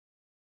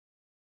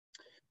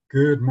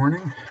Good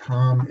morning.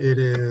 It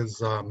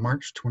is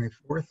March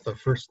 24th, the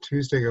first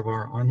Tuesday of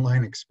our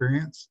online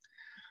experience.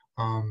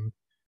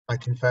 I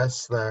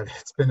confess that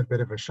it's been a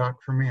bit of a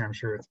shock for me. I'm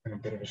sure it's been a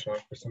bit of a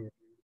shock for some of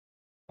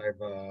you.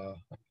 I'm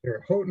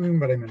here at Houghton,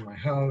 but I'm in my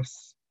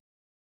house.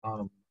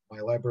 My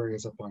library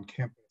is up on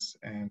campus,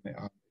 and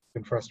it's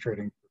been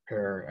frustrating to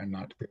prepare and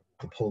not to be able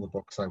to pull the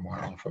books I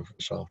want off of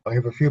the shelf. I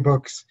have a few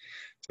books,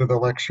 so the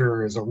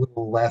lecture is a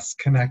little less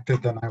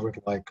connected than I would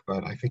like,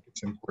 but I think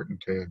it's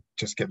important to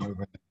just get moving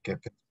and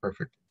get things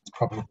perfect. It's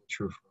probably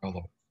true for all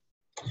of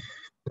us.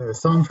 The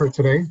psalm for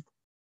today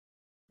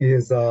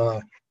is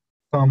Psalm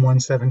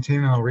 117,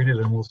 and I'll read it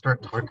and we'll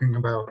start talking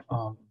about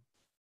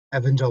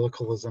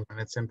evangelicalism and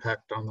its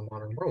impact on the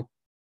modern world.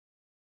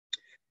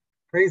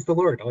 Praise the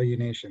Lord, all you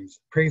nations.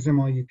 Praise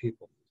him, all you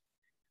people.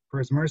 For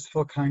his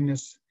merciful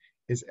kindness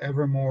is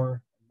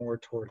evermore more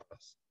toward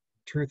us.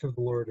 The truth of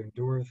the Lord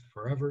endureth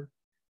forever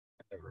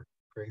and ever.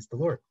 Praise the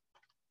Lord.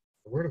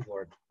 The word of the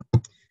Lord.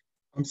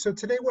 So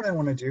today what I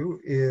want to do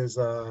is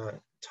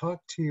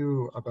talk to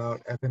you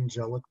about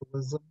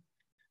evangelicalism.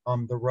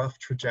 The rough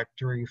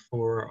trajectory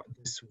for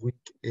this week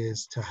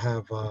is to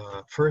have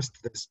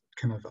first this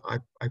kind of,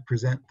 I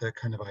present the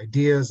kind of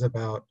ideas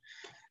about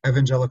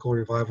evangelical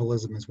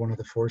revivalism as one of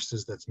the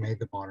forces that's made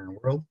the modern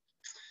world.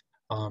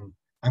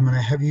 I'm going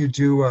to have you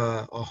do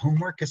a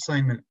homework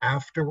assignment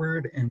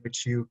afterward in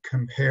which you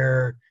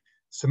compare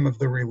some of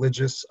the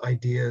religious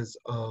ideas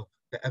of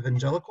the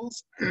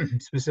evangelicals,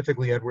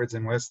 specifically Edwards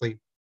and Wesley,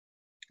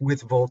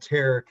 with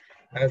Voltaire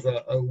as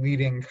a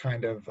leading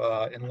kind of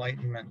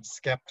Enlightenment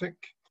skeptic.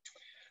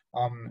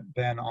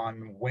 Then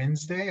on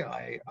Wednesday,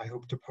 I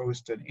hope to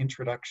post an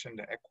introduction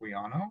to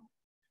Equiano,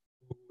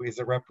 who is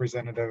a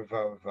representative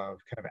of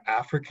kind of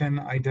African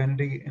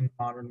identity in the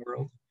modern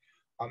world,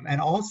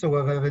 and also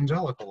of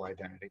evangelical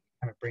identity.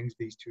 Kind of brings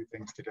these two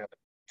things together.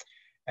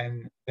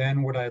 And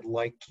then what I'd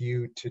like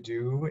you to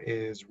do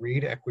is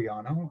read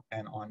Equiano,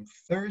 and on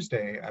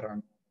Thursday at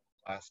our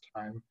last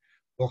time,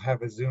 we'll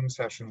have a Zoom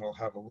session. We'll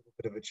have a little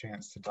bit of a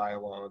chance to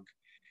dialogue,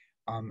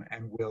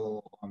 and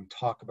we'll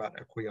talk about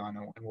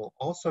Equiano, and we'll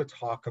also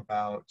talk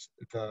about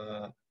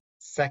the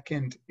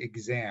second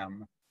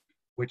exam,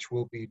 which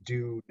will be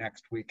due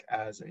next week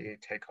as a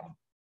take-home.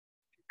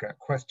 If you've got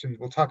questions,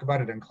 we'll talk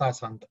about it in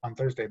class on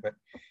Thursday, but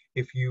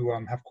if you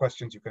have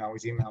questions, you can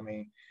always email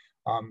me.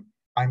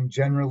 I'm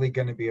generally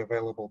going to be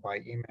available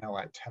by email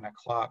at 10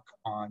 o'clock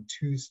on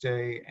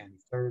Tuesday and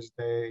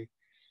Thursday.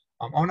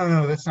 Oh,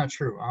 no, that's not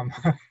true.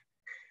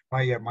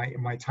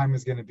 My time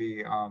is going to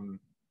be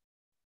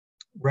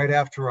right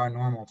after our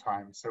normal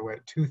time, so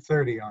at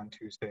 2:30 on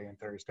Tuesday and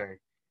Thursday,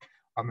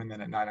 and then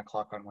at 9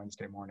 o'clock on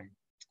Wednesday morning.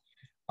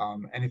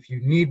 And if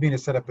you need me to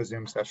set up a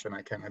Zoom session,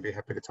 I can. I'd be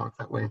happy to talk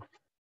that way.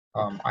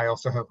 I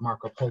also have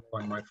Marco Polo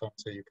on my phone,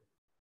 so you can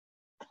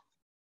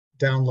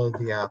download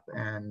the app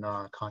and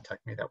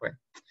contact me that way.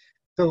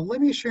 So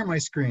let me share my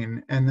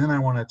screen, and then I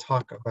want to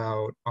talk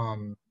about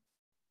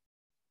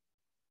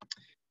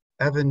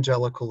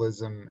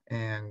evangelicalism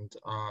and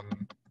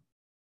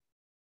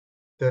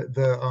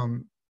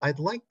I'd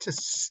like to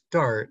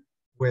start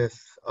with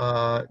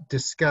a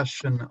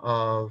discussion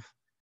of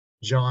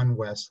John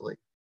Wesley.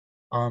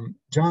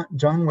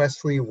 John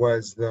Wesley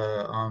was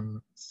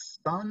the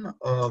son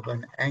of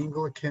an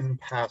Anglican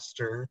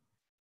pastor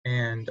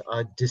and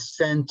a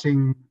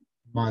dissenting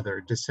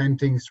mother.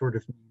 Dissenting sort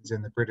of means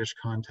in the British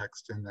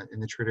context, in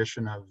the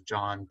tradition of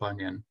John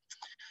Bunyan.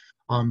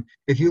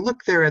 If you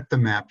look there at the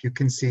map, you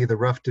can see the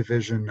rough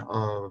division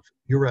of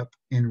Europe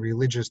in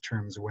religious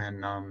terms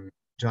when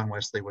John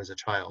Wesley was a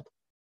child.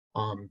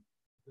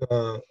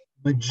 The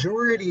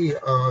majority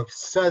of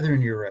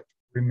Southern Europe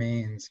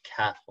remains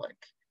Catholic.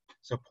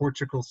 So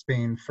Portugal,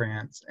 Spain,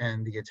 France,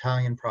 and the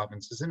Italian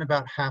provinces, and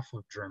about half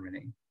of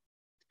Germany.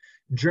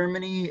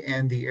 Germany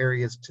and the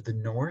areas to the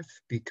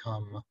north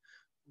become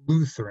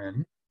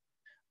Lutheran.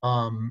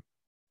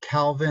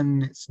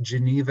 Calvin's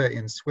Geneva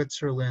in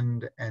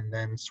Switzerland, and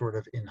then sort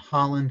of in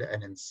Holland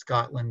and in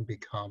Scotland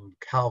become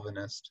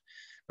Calvinist.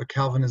 But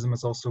Calvinism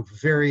is also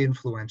very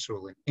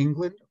influential in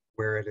England,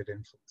 where it had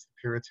influenced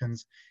the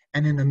Puritans,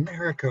 and in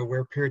America,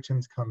 where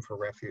Puritans come for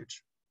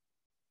refuge.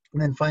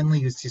 And then finally,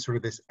 you see sort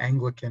of this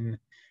Anglican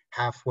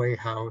halfway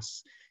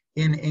house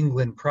in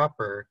England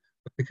proper,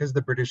 but because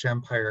the British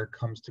Empire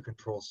comes to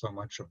control so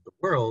much of the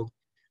world,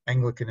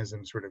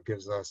 Anglicanism sort of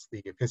gives us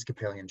the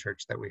Episcopalian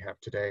church that we have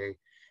today,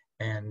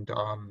 and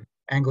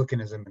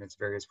Anglicanism in its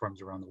various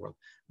forms around the world.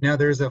 Now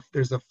there's a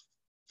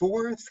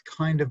fourth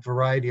kind of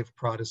variety of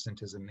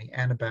Protestantism, the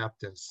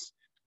Anabaptists,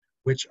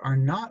 which are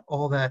not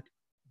all that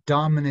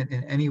dominant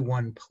in any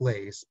one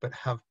place, but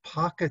have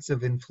pockets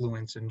of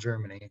influence in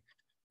Germany.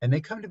 And they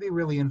come to be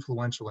really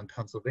influential in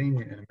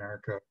Pennsylvania in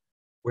America,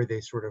 where they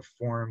sort of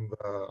form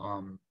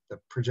the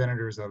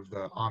progenitors of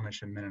the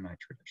Amish and Mennonite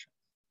tradition.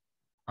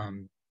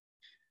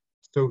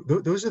 So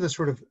those are the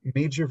sort of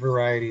major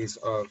varieties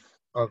of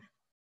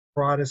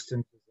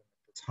Protestantism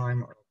at the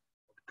time of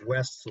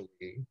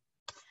Wesley.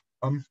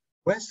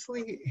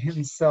 Wesley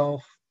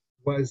himself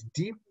was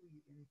deeply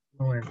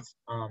influenced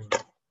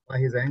by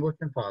his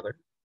Anglican father,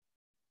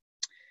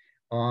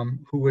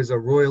 who was a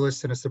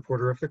royalist and a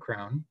supporter of the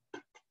crown,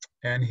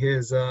 and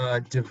his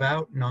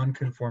devout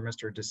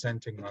nonconformist or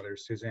dissenting mother,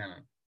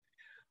 Susanna.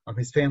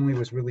 His family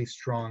was really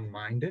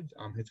strong-minded.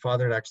 His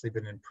father had actually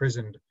been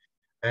imprisoned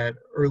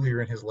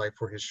earlier in his life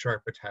for his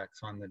sharp attacks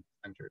on the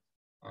dissenters.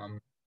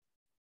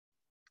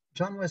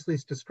 John Wesley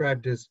is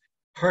described as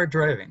hard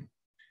driving,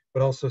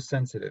 but also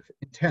sensitive,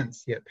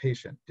 intense yet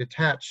patient,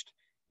 detached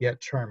yet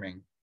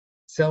charming,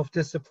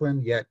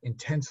 self-disciplined yet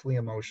intensely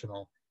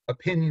emotional,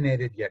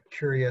 opinionated yet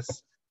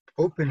curious,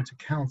 open to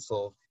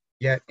counsel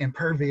yet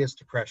impervious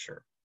to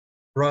pressure,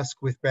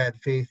 brusque with bad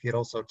faith yet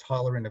also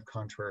tolerant of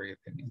contrary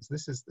opinions.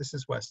 This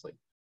is Wesley.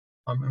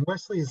 And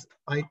Wesley's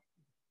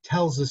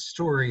tells a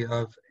story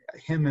of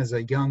him as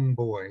a young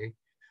boy.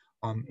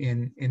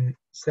 In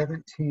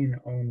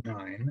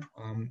 1709,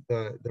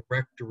 the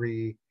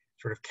rectory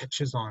sort of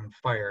catches on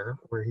fire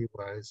where he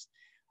was.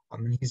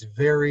 And he's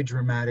very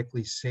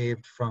dramatically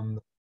saved from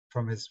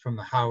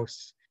the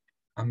house.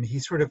 He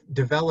sort of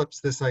develops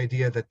this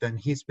idea that then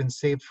he's been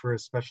saved for a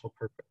special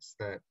purpose,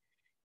 that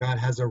God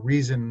has a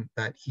reason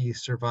that he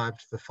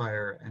survived the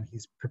fire and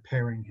he's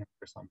preparing him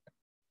for something.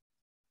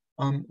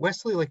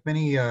 Wesley, like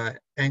many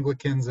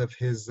Anglicans of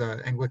his,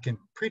 Anglican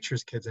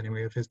preachers' kids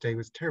anyway, of his day,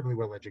 was terribly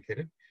well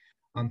educated.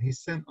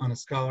 He's sent on a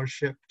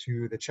scholarship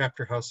to the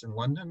Chapter House in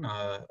London,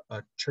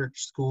 a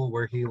church school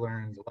where he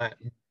learned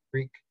Latin,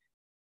 Greek,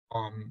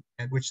 and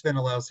which then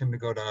allows him to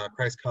go to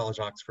Christ College,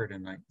 Oxford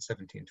in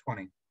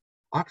 1720.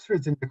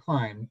 Oxford's in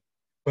decline,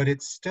 but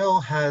it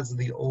still has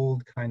the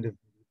old kind of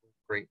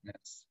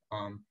greatness.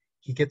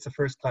 He gets a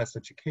first-class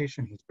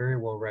education. He's very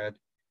well read.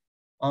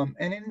 And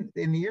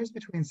in the years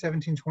between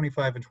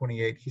 1725 and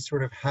 28, he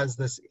sort of has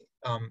this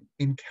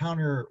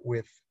encounter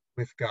with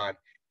God.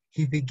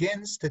 He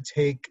begins to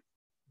take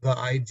the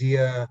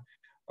idea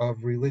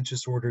of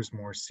religious orders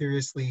more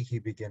seriously. He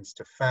begins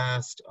to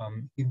fast.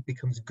 He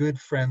becomes good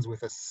friends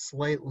with a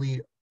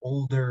slightly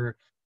older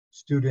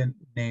student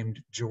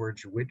named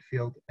George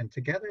Whitfield, and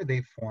together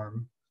they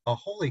form a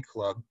holy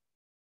club,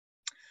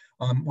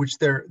 which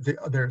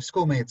their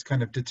schoolmates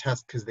kind of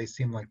detest because they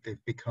seem like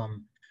they've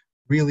become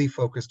really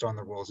focused on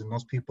the rules. And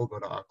most people go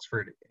to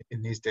Oxford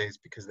in these days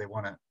because they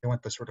want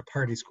the sort of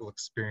party school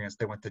experience.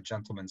 They want the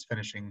gentleman's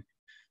finishing,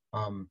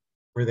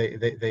 where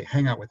they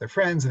hang out with their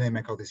friends and they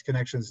make all these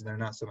connections, and they're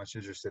not so much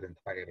interested in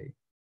piety.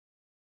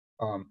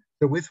 So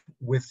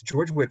with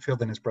George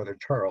Whitfield and his brother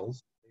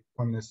Charles, they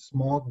form this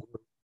small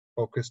group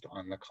focused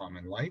on the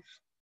common life.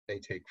 They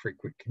take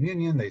frequent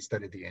communion. They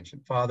study the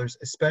ancient fathers,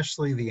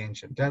 especially the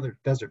ancient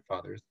desert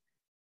fathers,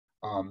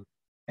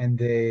 and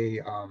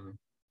they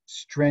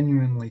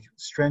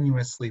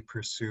strenuously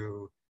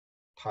pursue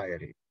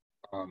piety.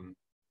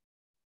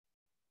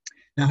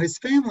 Now his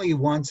family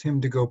wants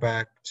him to go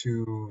back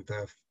to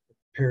the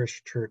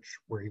parish church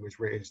where he was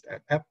raised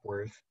at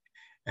Epworth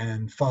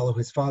and follow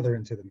his father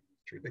into the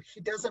ministry, but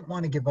he doesn't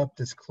want to give up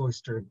this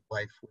cloistered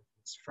life with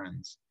his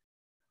friends.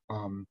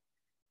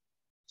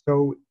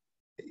 So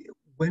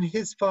when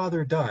his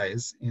father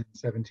dies in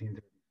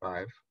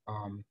 1735,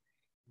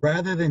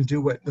 rather than do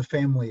what the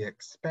family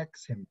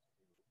expects him to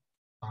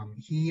do,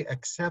 he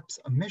accepts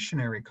a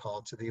missionary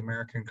call to the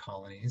American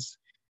colonies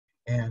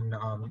and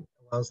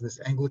allows this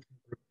Anglican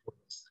group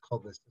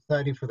called the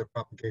Society for the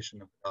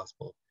Propagation of the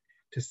Gospel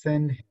to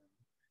send him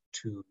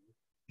to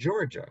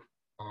Georgia.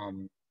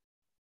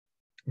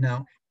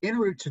 Now, en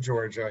route to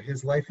Georgia,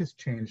 his life has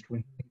changed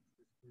when he meets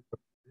this group of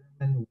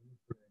German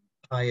Lutheran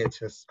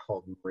pietists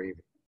called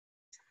Moravians.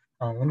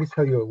 Let me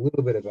tell you a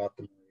little bit about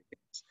the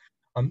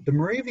Moravians. The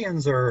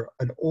Moravians are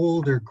an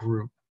older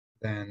group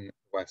than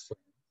Wesley.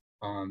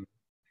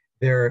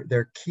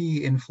 Their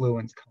key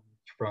influence comes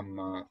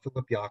from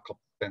Philip Jakob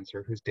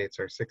Spencer, whose dates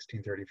are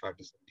 1635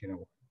 to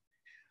 1701.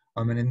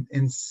 And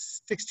in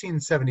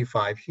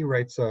 1675, he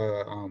writes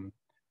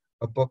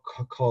a book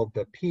called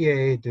the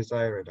Pie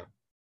Desirata,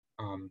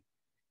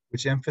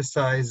 which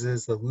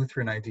emphasizes the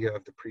Lutheran idea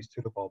of the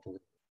priesthood of all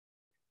believers.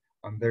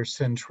 Their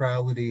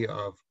centrality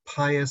of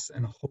pious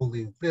and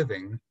holy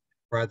living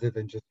rather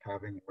than just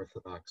having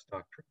orthodox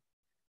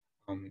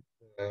doctrine.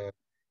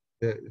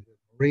 The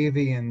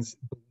Moravians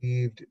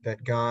believed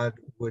that God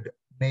would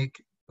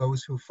make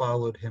those who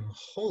followed him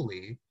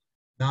holy,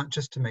 not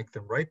just to make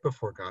them right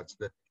before God so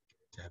that they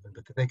could get to heaven,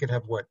 but that they could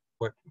have what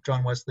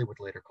John Wesley would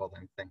later call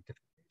then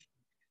sanctification,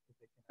 that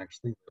they can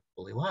actually live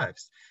holy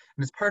lives.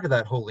 And as part of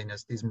that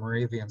holiness, these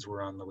Moravians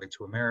were on the way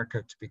to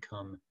America to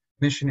become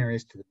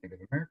missionaries to the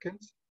Native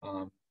Americans.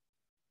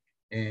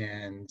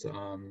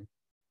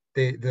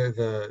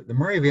 The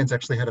Moravians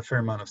actually had a fair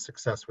amount of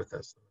success with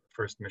this. The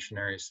first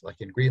missionaries,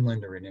 like in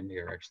Greenland or in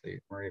India, are actually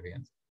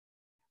Moravians.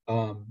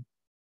 And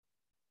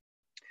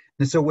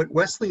so what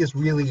Wesley is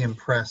really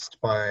impressed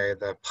by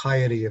the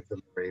piety of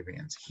the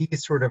Moravians. He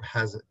sort of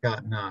has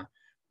gotten a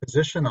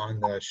position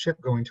on the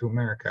ship going to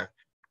America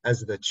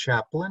as the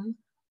chaplain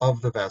of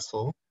the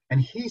vessel,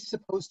 and he's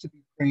supposed to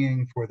be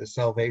praying for the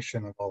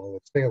salvation of all of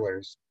the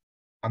sailors.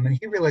 And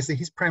he realized that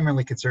he's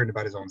primarily concerned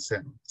about his own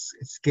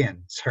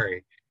skin,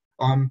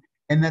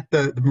 and that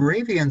the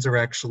Moravians are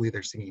actually,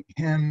 they're singing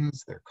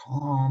hymns, they're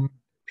calm,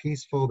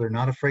 peaceful. They're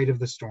not afraid of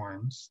the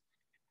storms.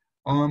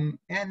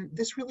 And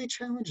this really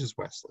challenges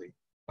Wesley.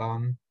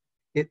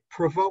 It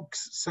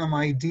provokes some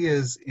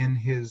ideas in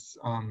his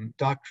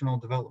doctrinal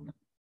development.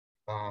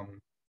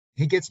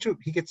 He gets to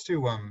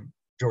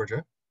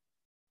Georgia,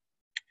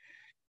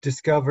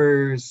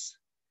 discovers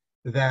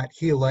that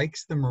he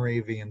likes the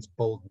Moravians'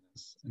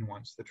 boldness and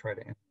wants to try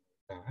to emulate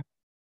that.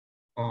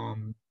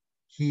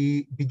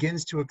 He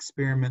begins to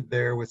experiment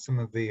there with some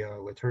of the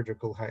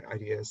liturgical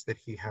ideas that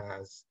he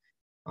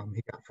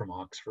got from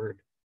Oxford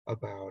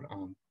about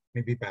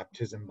maybe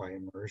baptism by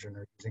immersion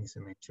or using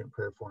some ancient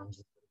prayer forms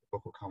of the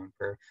Book of Common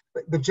Prayer.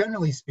 But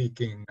generally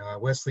speaking,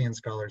 Wesleyan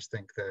scholars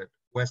think that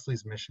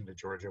Wesley's mission to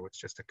Georgia was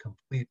just a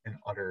complete and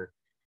utter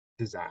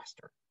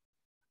disaster.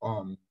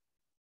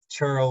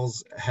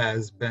 Charles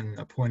has been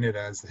appointed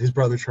his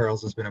brother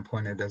Charles has been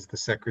appointed as the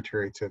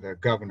secretary to the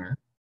governor.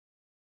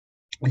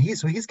 And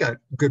he's got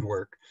good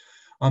work.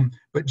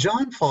 But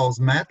John falls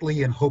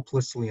madly and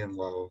hopelessly in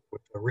love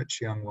with a rich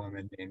young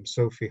woman named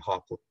Sophie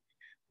Hopley,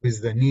 who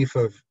is the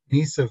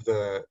niece of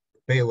the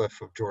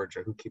bailiff of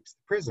Georgia who keeps the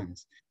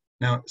prisons.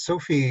 Now,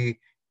 Sophie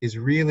is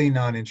really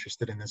not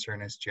interested in this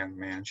earnest young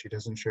man. She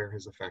doesn't share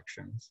his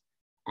affections.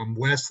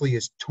 Wesley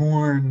is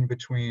torn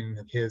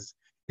between his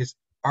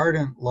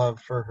ardent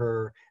love for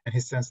her and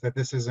his sense that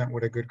this isn't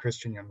what a good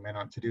Christian young man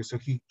ought to do. So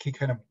he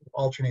kind of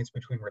alternates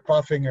between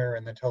rebuffing her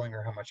and then telling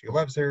her how much he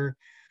loves her.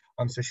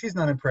 So she's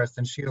not impressed,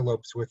 and she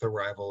elopes with a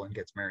rival and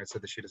gets married so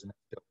that she doesn't have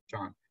to deal with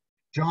John.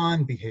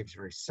 John behaves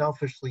very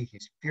selfishly.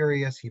 He's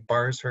furious. He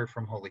bars her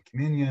from Holy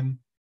Communion.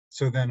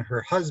 So then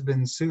her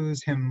husband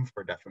sues him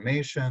for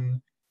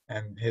defamation,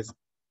 and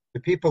the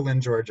people in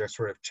Georgia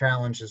sort of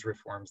challenge his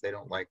reforms. They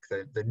don't like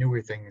the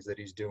newer things that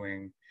he's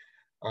doing.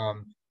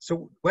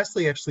 So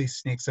Wesley actually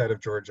sneaks out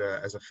of Georgia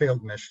as a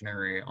failed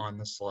missionary on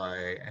the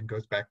sly and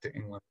goes back to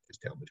England with his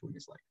tail between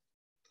his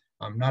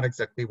legs. Not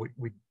exactly what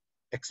we'd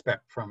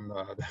expect from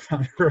the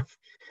founder of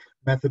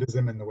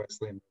Methodism and the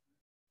Wesleyan.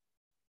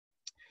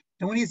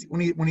 And when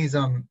he's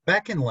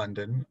back in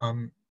London,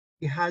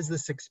 he has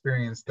this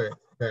experience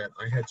that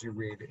I had you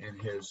read in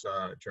his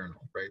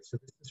journal, right? So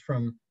this is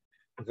from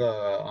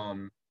the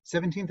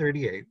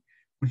 1738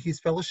 when he's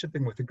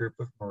fellowshipping with a group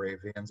of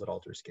Moravians at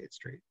Aldersgate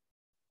Street.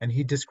 And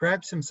he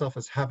describes himself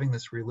as having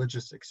this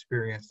religious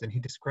experience, and he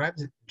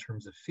describes it in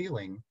terms of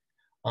feeling.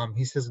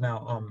 He says,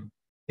 now,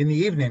 in the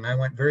evening, I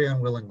went very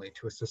unwillingly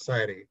to a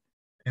society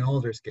in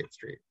Aldersgate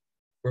Street,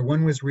 where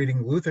one was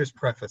reading Luther's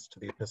preface to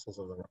the Epistles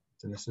of the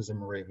Romans, and this is a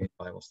Moravian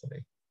Bible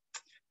study.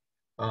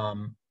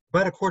 About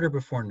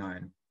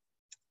 9:15,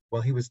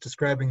 while he was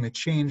describing the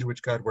change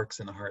which God works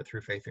in the heart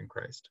through faith in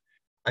Christ,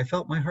 I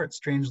felt my heart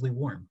strangely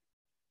warm.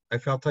 I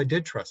felt I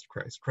did trust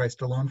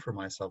Christ alone for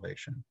my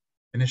salvation.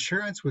 An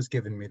assurance was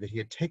given me that he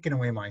had taken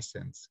away my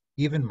sins,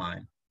 even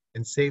mine,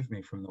 and saved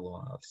me from the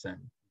law of sin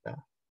and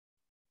death.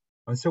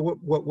 And so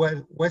what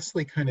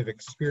Wesley kind of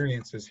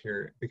experiences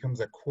here becomes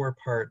a core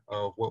part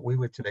of what we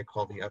would today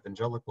call the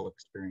evangelical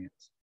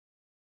experience.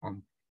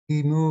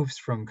 He moves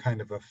from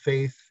kind of a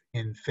faith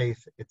in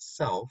faith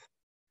itself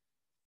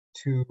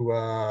to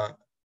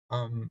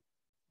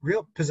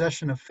real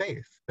possession of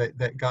faith,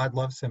 that God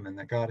loves him and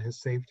that God has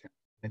saved him,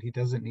 and he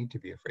doesn't need to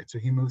be afraid. So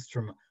he moves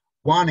from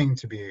wanting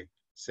to be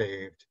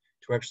saved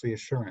to actually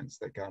assurance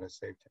that God has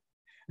saved him.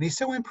 And he's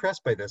so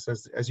impressed by this,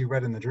 as you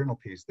read in the journal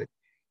piece, that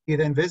he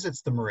then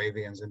visits the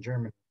Moravians in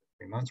Germany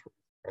for 3 months. We're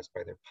impressed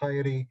by their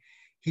piety.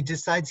 He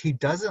decides he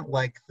doesn't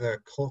like the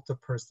cult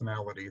of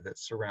personality that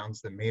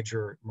surrounds the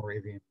major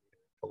Moravian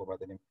fellow by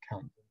the name of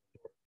Count.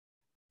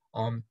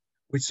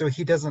 So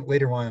he doesn't,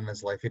 later on in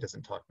his life, he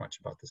doesn't talk much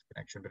about this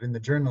connection. But in the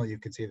journal, you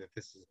can see that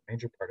this is a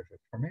major part of his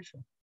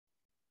formation.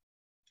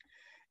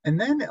 And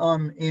then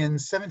in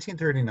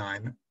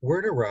 1739,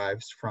 word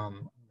arrives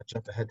from, I'll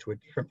jump ahead to a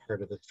different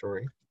part of the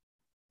story.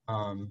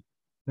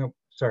 No,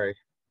 sorry,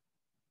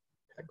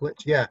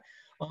 glitch, yeah.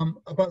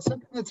 About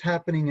something that's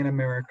happening in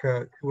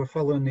America to a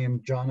fellow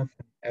named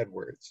Jonathan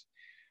Edwards.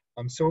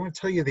 So I want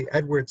to tell you the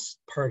Edwards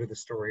part of the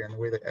story and the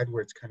way that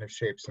Edwards kind of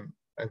shapes him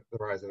at the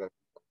rise of it.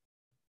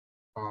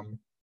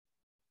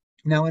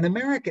 Now in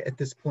America at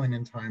this point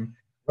in time,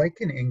 like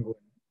in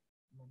England,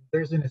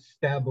 there's an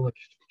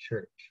established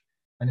church.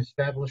 An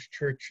established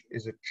church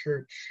is a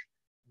church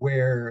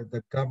where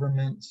the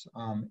government,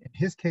 in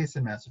his case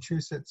in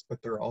Massachusetts,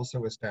 but there are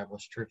also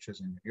established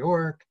churches in New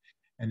York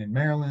and in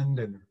Maryland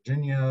and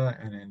Virginia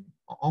and in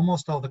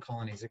almost all the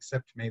colonies,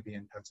 except maybe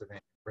in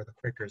Pennsylvania, where the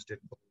Quakers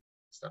didn't believe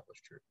in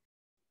established church.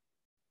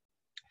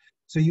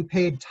 So you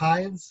paid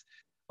tithes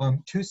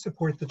to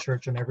support the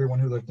church, and everyone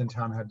who lived in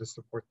town had to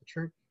support the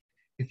church.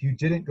 If you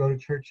didn't go to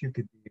church, you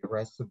could be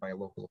arrested by a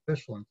local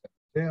official and sent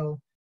to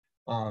jail.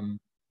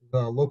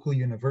 The local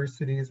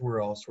universities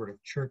were all sort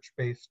of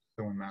church-based.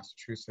 So in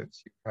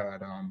Massachusetts, you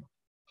had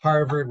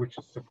Harvard, which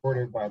is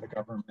supported by the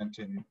government.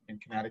 In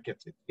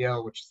Connecticut,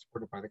 Yale, which is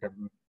supported by the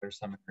government. Their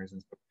seminaries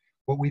and stuff.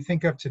 What we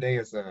think of today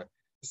as a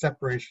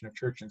separation of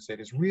church and state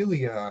is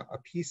really a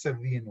piece of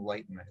the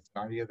Enlightenment. It's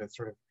an idea that's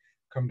sort of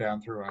come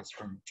down through us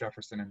from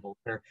Jefferson and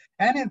Voltaire,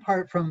 and in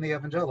part from the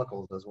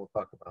evangelicals, as we'll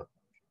talk about.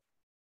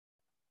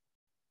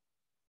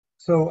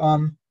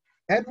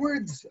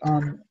 Edwards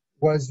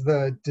was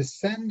the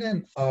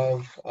descendant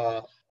of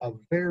a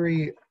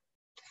very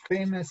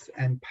famous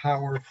and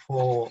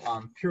powerful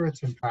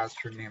Puritan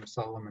pastor named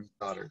Solomon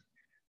Stoddard.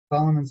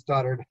 Solomon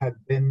Stoddard had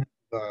been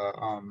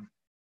the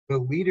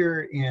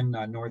leader in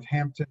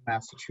Northampton,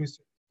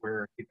 Massachusetts,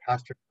 where he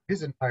pastored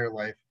his entire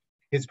life.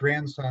 His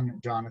grandson,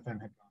 Jonathan,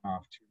 had gone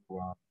off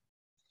to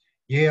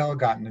Yale,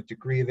 gotten a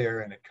degree there,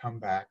 and had come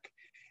back.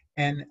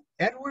 And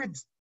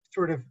Edwards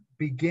sort of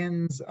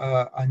begins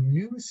a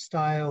new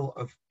style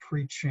of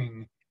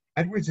preaching.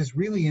 Edwards is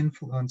really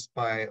influenced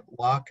by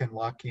Locke and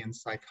Lockean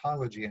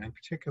psychology, and in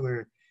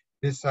particular,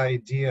 this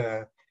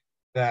idea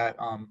that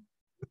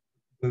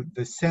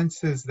the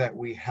senses that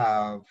we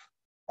have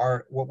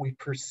are what we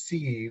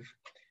perceive,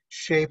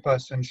 shape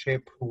us and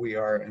shape who we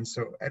are. And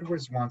so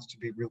Edwards wants to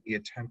be really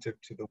attentive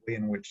to the way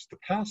in which the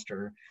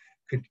pastor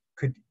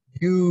could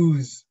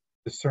use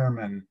the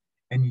sermon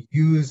and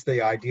use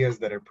the ideas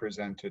that are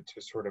presented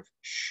to sort of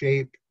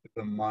shape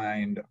the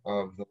mind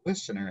of the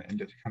listener and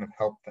to kind of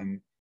help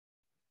them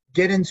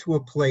get into a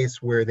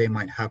place where they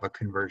might have a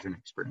conversion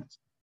experience.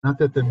 Not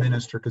that the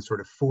minister could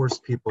sort of force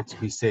people to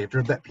be saved,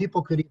 or that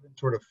people could even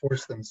sort of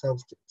force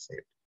themselves to be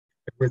saved.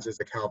 Edwards is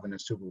a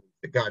Calvinist who believes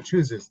that God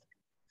chooses to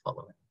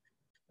follow him.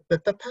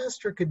 That the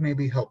pastor could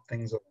maybe help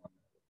things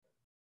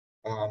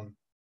along.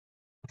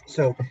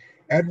 So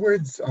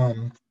Edwards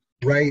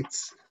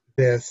writes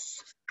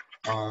this.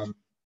 So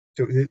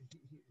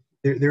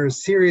there are a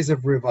series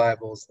of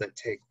revivals that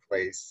take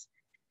place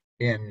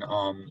in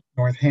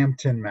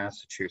Northampton,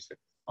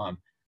 Massachusetts.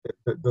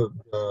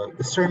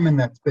 The sermon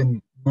that's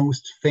been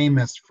most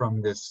famous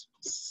from this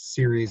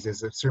series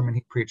is a sermon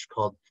he preached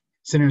called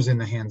Sinners in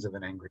the Hands of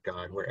an Angry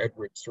God, where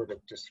Edwards sort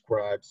of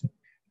describes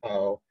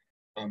how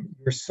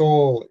your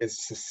soul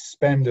is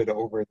suspended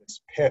over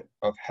this pit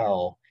of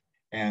hell,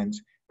 and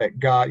that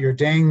God, you're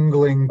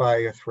dangling by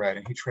a thread,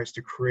 and he tries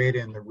to create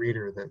in the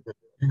reader,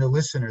 in the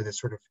listener, this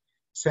sort of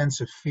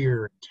sense of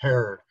fear and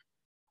terror.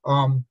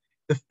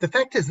 The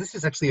fact is, this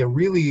is actually a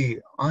really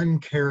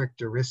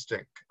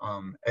uncharacteristic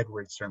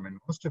Edwards sermon.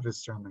 Most of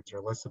his sermons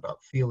are less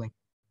about feeling,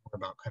 more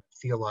about kind of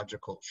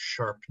theological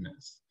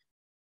sharpness.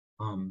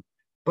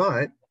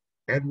 But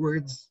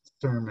Edwards'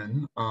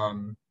 sermon,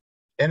 and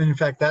in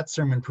fact, that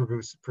sermon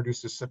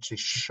produces such a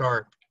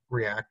sharp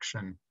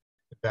reaction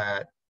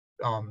that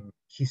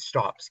he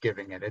stops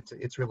giving it.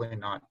 It's really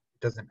not,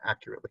 it doesn't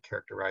accurately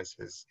characterize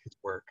his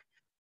work.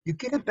 You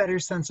get a better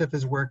sense of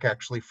his work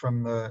actually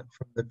from the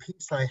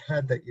piece I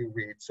had that you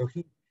read. So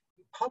he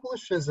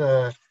publishes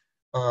an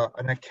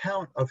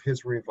account of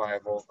his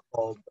revival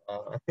called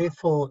A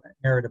Faithful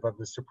Narrative of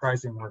the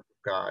Surprising Work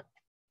of God.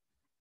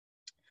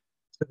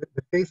 So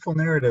the faithful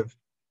narrative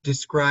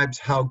describes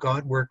how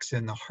God works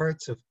in the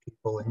hearts of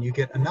people, and you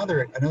get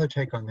another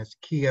take on this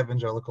key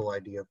evangelical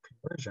idea of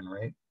conversion,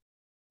 right?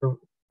 So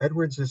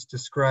Edwards is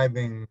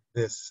describing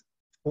this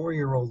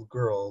 4-year-old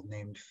girl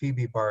named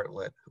Phoebe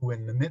Bartlett, who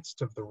in the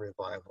midst of the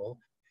revival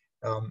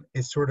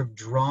is sort of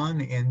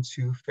drawn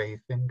into faith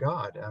in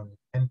God.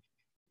 And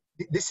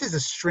this is a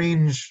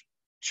strange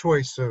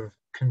choice of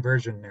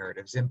conversion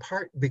narratives, in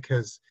part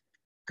because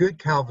good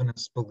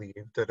Calvinists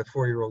believed that a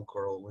 4-year-old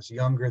girl was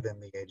younger than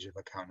the age of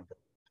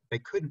accountability. They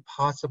couldn't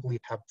possibly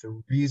have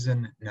the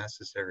reason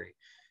necessary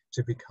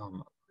to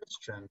become a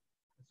Christian.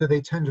 So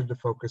they tended to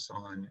focus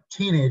on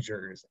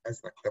teenagers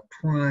as like the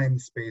prime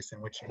space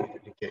in which you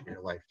needed to get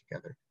your life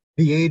together.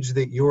 The age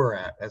that you're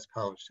at as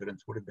college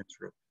students would have been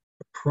sort of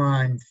the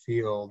prime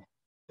field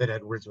that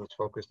Edwards was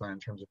focused on in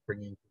terms of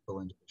bringing people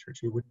into the church.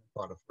 He wouldn't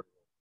have thought of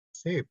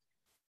saved.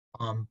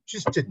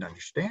 Just didn't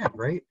understand,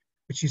 right?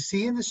 But you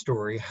see in the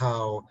story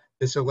how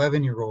this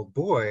 11-year-old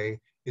boy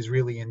is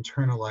really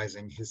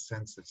internalizing his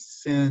sense of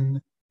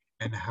sin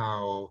and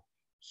how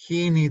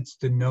he needs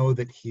to know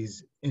that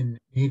he's in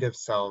need of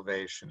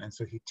salvation. And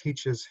so he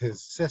teaches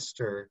his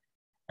sister,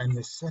 and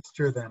the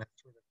sister then is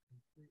sort of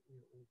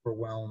completely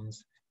overwhelmed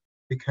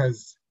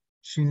because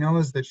she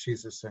knows that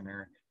she's a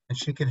sinner and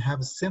she can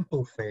have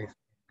simple faith in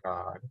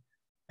God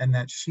and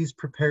that she's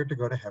prepared to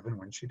go to heaven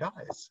when she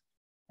dies.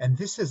 And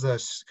this is a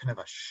kind of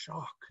a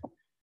shock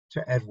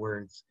to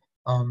Edwards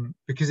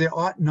because it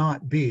ought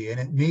not be,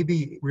 and it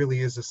maybe really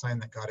is a sign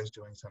that God is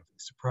doing something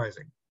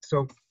surprising.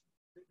 So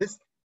this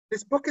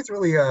book is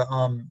really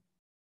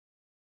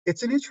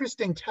it's an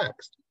interesting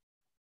text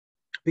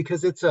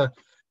because it's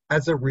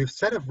as a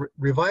set of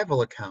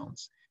revival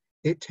accounts,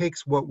 it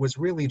takes what was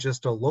really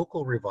just a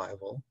local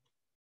revival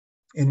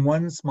in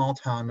one small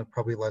town of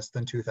probably less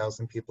than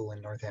 2,000 people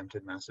in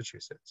Northampton,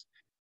 Massachusetts,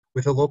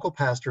 with a local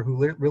pastor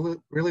who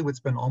really would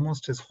spend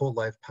almost his whole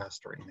life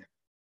pastoring there,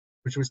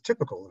 which was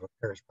typical of a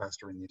parish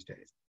pastor in these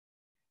days.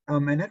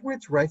 And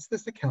Edwards writes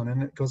this account,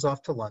 and it goes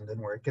off to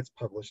London, where it gets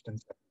published in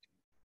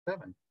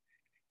 1707.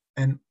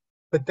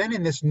 But then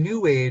in this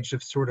new age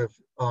of sort of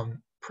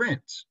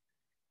print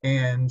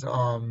and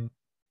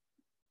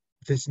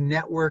this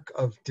network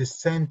of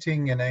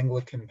dissenting and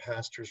Anglican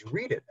pastors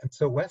read it. And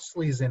so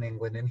Wesley's in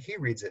England and he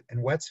reads it,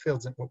 and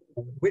Whitfield's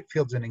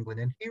in England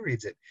and he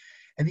reads it.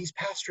 And these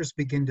pastors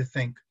begin to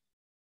think,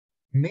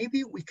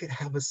 maybe we could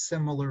have a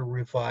similar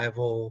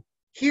revival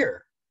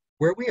here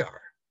where we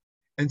are.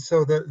 And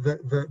so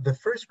the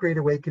First Great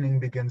Awakening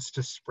begins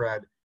to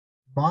spread,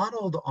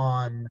 modeled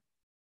on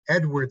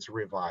Edward's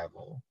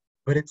revival,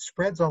 but it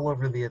spreads all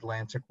over the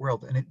Atlantic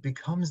world, and it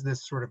becomes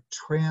this sort of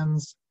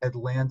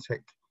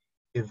transatlantic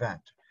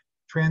event.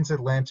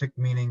 Transatlantic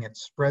meaning it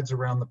spreads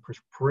around the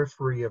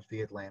periphery of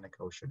the Atlantic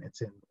Ocean.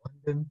 It's in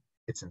London,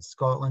 it's in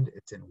Scotland,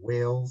 it's in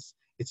Wales,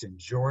 it's in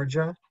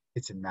Georgia,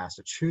 it's in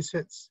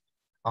Massachusetts.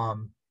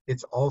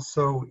 It's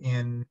also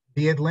in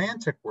the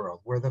Atlantic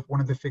world, where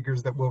one of the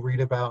figures that we'll read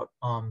about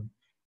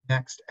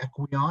next,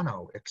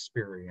 Equiano,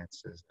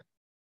 experiences.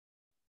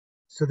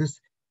 So this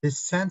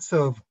sense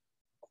of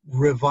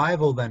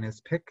revival then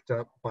is picked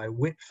up by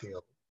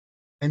Whitfield.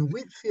 And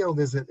Whitfield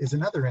is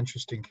another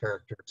interesting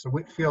character. So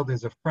Whitfield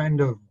is a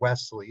friend of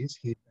Wesley's.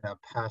 He's been a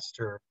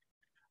pastor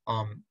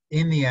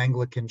in the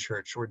Anglican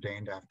Church,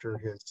 ordained after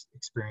his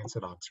experience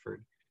at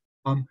Oxford.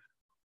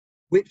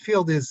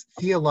 Whitfield is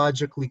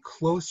theologically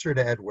closer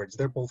to Edwards.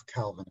 They're both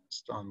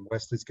Calvinist.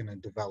 Wesley's going to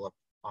develop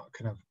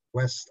kind of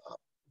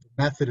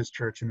Methodist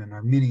Church in an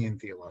Arminian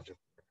theological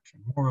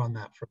direction. More on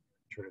that from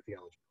the Intro to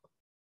Theology.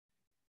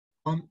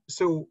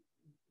 So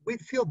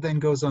Whitfield then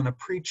goes on a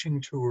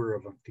preaching tour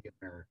of the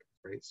Americas,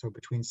 right? So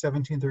between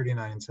 1739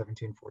 and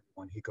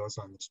 1741, he goes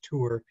on this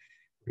tour.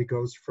 He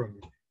goes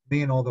from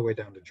Maine all the way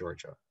down to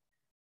Georgia.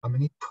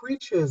 And he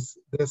preaches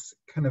this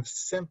kind of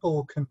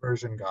simple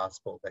conversion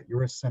gospel, that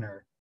you're a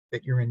sinner,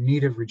 that you're in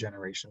need of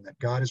regeneration, that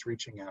God is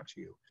reaching out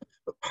to you.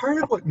 But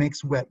part of what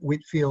makes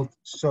Whitfield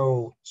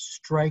so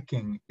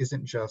striking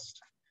isn't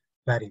just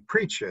that he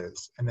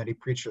preaches, and that he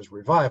preaches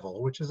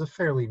revival, which is a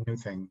fairly new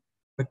thing,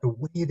 but the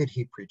way that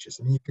he preaches.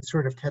 And you can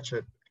sort of catch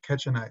a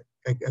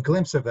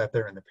glimpse of that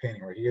there in the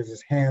painting, where he has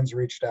his hands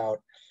reached out,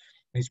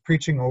 and he's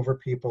preaching over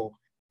people.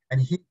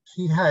 And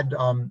he had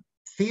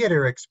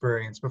theater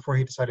experience before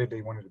he decided that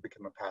he wanted to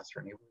become a pastor,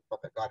 and he really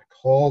felt that God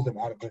had called him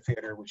out of the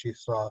theater, which he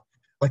saw,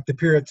 like the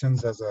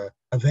Puritans, as a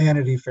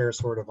Vanity Fair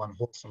sort of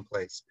unwholesome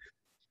place.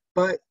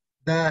 But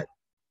that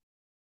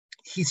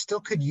he still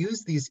could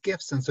use these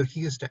gifts, and so he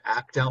used to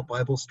act out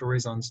Bible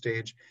stories on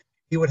stage.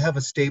 He would have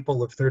a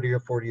staple of 30 or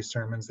 40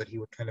 sermons that he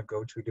would kind of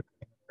go to depending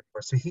on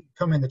where. So he'd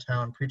come into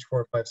town, preach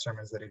 4 or 5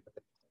 sermons that he'd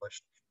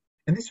published.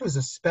 And this was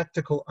a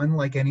spectacle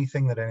unlike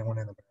anything that anyone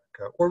in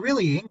America, or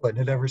really England,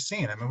 had ever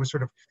seen. I mean,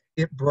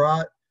 it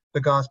brought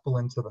the gospel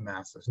into the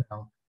masses.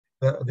 Now,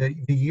 the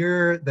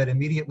year that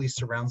immediately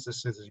surrounds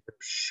this is a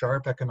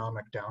sharp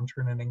economic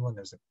downturn in England.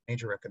 There's a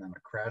major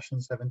economic crash in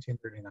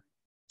 1739.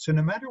 So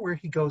no matter where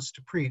he goes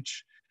to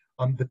preach,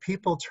 the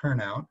people turn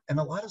out, and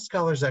a lot of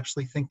scholars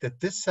actually think that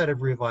this set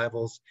of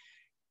revivals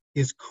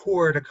is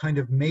core to kind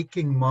of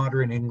making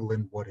modern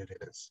England what it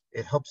is.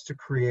 It helps to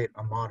create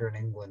a modern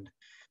England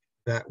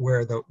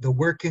where the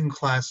working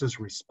classes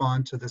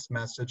respond to this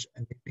message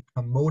and they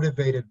become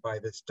motivated by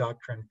this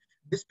doctrine.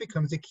 This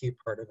becomes a key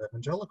part of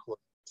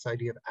evangelicalism, this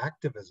idea of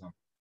activism,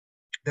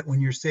 that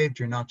when you're saved,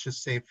 you're not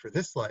just saved for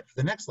this life,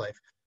 the next life,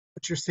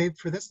 but you're saved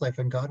for this life,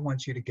 and God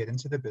wants you to get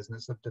into the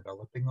business of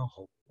developing a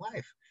whole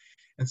life.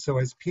 And so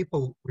as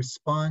people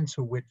respond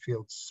to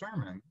Whitfield's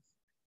sermons,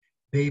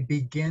 they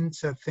begin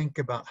to think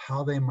about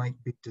how they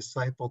might be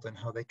discipled and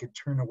how they could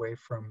turn away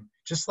from,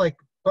 just like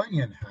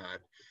Bunyan had,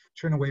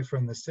 turn away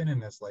from the sin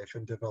in his life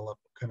and develop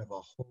kind of a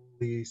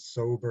holy,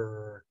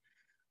 sober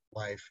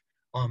life.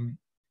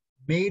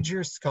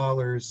 Major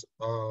scholars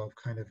of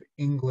kind of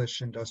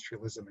English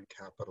industrialism and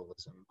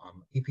capitalism,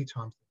 E.P.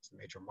 Thompson is a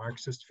major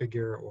Marxist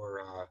figure,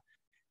 or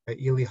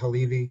Elie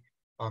Halevi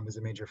is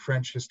a major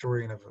French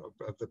historian of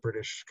the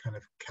British kind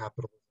of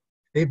capitalism.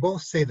 They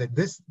both say that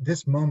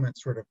this moment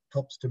sort of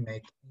helps to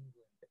make England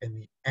and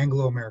the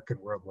Anglo-American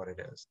world what it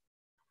is,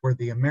 where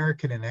the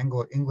American and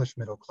Anglo-English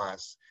middle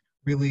class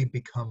really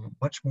become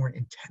much more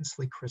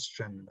intensely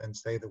Christian than,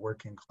 say, the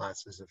working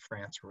classes of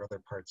France or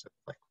other parts of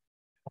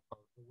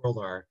the world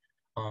are.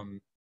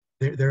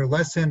 They're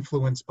less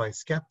influenced by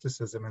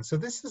skepticism. And so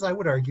this is, I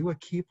would argue, a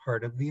key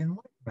part of the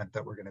Enlightenment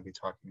that we're going to be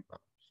talking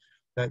about.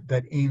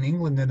 That in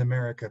England and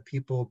America,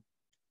 people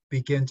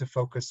begin to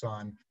focus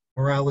on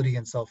morality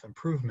and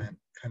self-improvement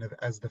kind of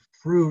as the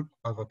fruit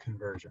of a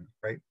conversion,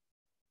 right?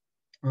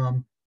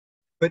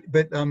 But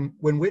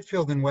when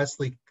Whitfield and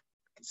Wesley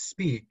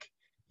speak,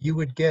 you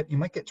might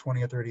get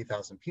 20 or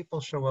 30,000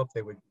 people show up.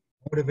 They would be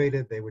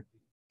motivated. They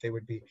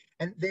would be,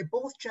 and they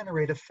both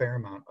generate a fair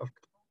amount of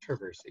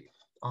controversy.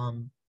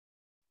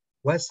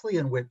 Wesley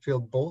and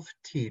Whitfield both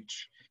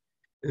teach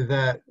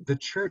that the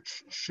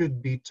church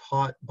should be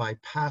taught by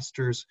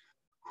pastors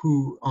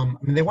who,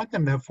 they want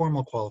them to have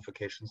formal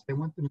qualifications. They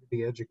want them to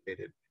be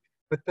educated,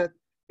 but that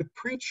the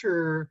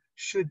preacher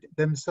should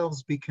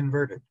themselves be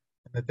converted,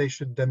 and that they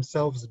should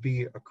themselves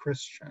be a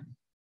Christian.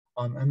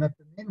 And that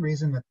the main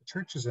reason that the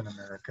churches in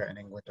America and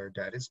England are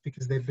dead is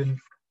because they've been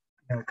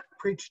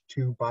preached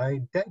to by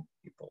dead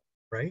people,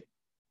 right?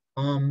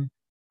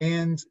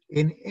 And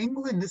in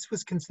England, this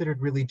was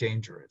considered really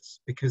dangerous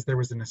because there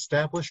was an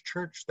established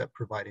church that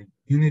provided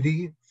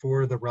unity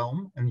for the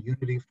realm and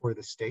unity for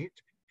the state.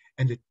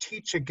 And to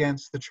teach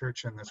against the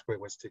church in this way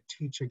was to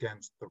teach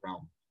against the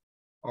realm.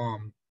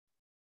 Um,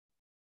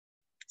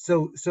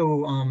 so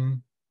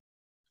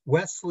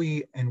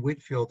Wesley and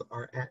Whitfield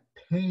are at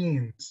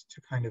pains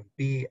to kind of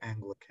be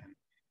Anglican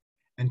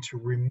and to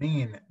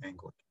remain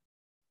Anglican,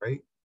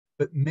 right?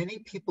 But many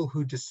people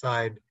who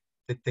decide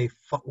that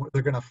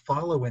they're going to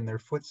follow in their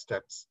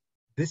footsteps,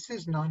 this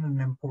is not an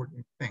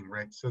important thing,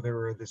 right? So there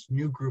are this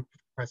new group of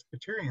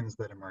Presbyterians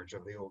that emerge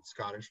of the old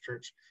Scottish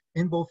church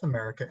in both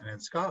America and in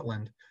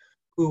Scotland,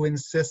 who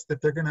insist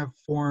that they're going to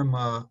form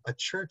a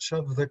church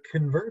of the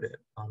converted.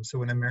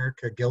 So in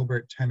America,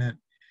 Gilbert Tennant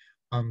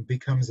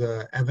becomes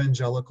an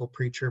evangelical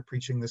preacher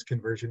preaching this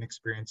conversion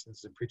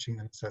experiences and preaching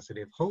the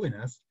necessity of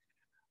holiness.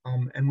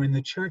 And when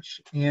the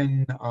church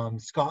in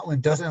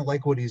Scotland doesn't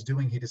like what he's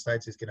doing, he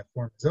decides he's going to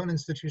form his own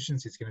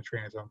institutions, he's going to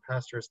train his own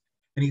pastors,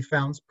 and he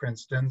founds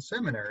Princeton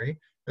Seminary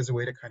as a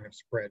way to kind of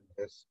spread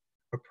this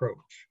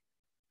approach.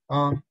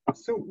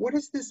 So what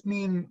does this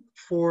mean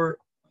for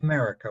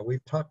America?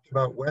 We've talked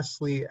about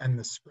Wesley and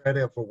the spread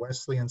of a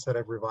Wesleyan set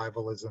of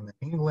revivalism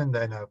in England,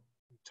 and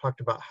we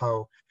talked about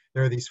how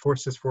there are these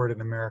forces for it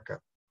in America.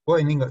 Well,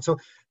 in England. So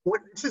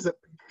this is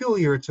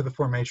peculiar to the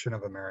formation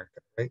of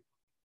America, right?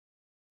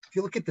 If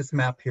you look at this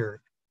map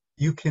here,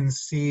 you can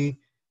see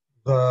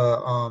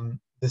the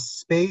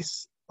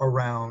space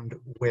around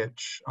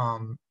which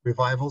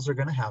revivals are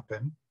going to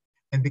happen.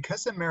 And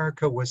because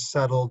America was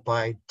settled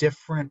by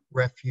different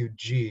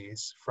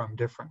refugees from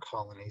different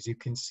colonies, you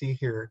can see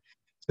here,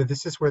 so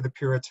this is where the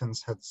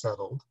Puritans had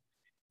settled.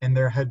 And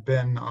there had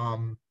been,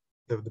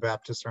 the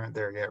Baptists aren't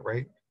there yet,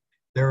 right?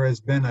 There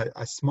has been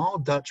a small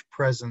Dutch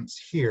presence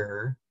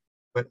here,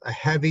 but a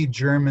heavy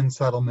German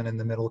settlement in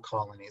the middle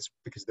colonies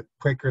because the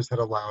Quakers had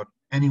allowed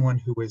anyone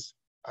who was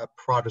a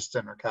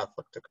Protestant or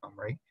Catholic to come,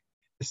 right?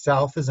 The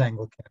South is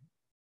Anglican.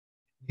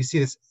 You see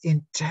this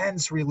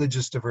intense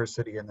religious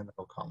diversity in the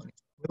middle colonies,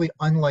 really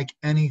unlike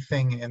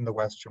anything in the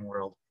Western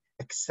world,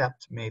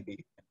 except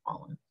maybe in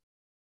Holland.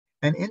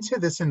 And into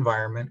this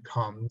environment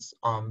comes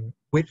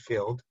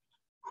Whitfield,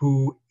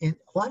 who a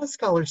lot of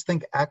scholars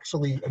think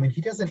actually, I mean,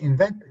 he doesn't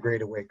invent the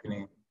Great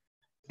Awakening.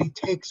 He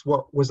takes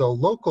what was a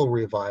local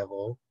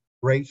revival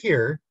right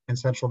here in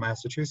central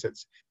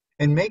Massachusetts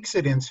and makes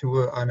it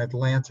into an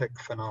Atlantic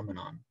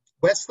phenomenon.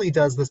 Wesley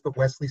does this, but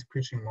Wesley's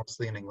preaching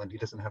mostly in England. He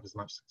doesn't have as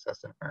much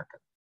success in America,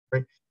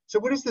 right? So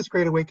what is this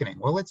Great Awakening?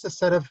 Well, it's a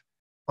set of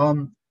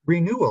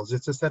renewals.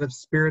 It's a set of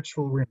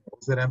spiritual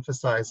renewals that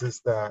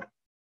emphasizes that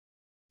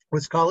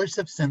what scholars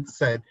have since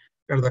said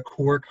are the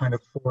core kind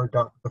of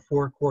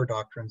four core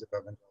doctrines of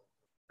evangelicalism,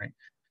 right?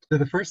 So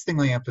the first thing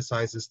they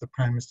emphasize is the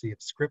primacy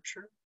of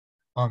Scripture.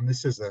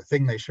 This is a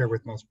thing they share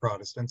with most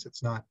Protestants.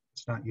 It's not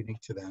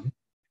unique to them.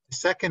 The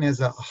second is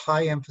a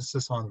high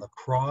emphasis on the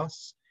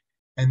cross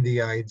and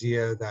the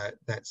idea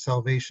that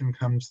salvation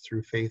comes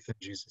through faith in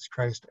Jesus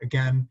Christ.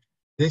 Again,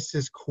 this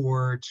is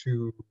core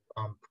to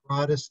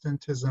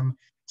Protestantism,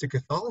 to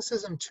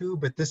Catholicism too,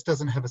 but this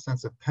doesn't have a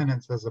sense of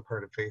penance as a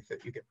part of faith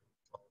that you get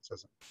from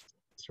Catholicism.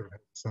 Sort of a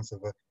sense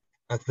of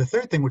the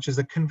third thing, which is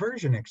a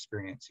conversion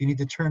experience. You need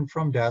to turn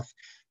from death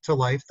to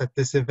life, that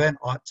this event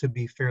ought to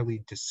be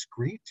fairly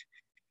discreet,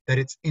 that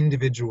it's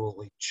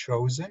individually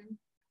chosen.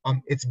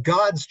 It's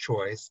God's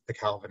choice, the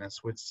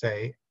Calvinists would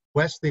say.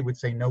 Wesley would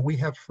say, no, we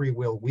have free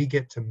will. We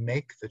get to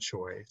make the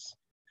choice.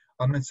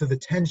 And so the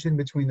tension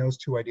between those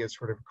two ideas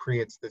sort of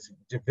creates this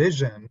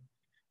division,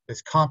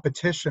 this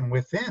competition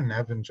within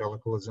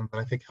evangelicalism that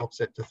I think helps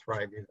it to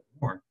thrive even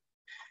more.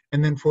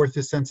 And then fourth,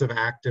 this sense of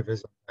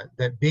activism,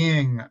 that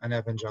being an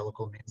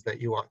evangelical means that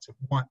you ought to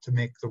want to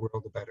make the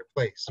world a better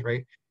place,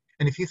 right?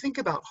 And if you think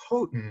about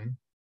Houghton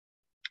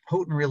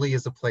really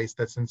is a place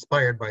that's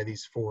inspired by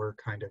these four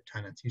kind of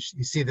tenets.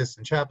 You see this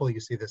in chapel, you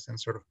see this in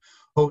sort of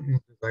Houghton's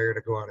desire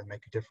to go out and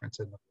make a difference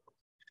in the world.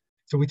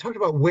 So we talked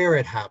about where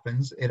it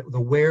happens. The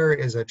where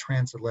is a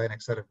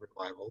transatlantic set of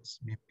revivals,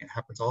 meaning it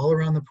happens all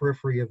around the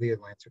periphery of the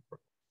Atlantic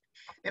world.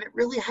 And it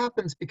really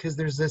happens because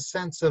there's this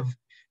sense of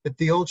that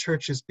the old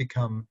church has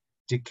become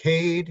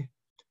decayed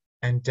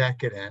and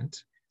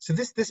decadent. So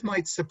this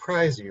might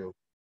surprise you.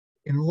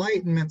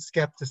 Enlightenment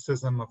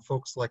skepticism of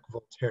folks like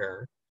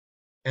Voltaire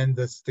and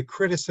the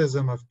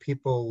criticism of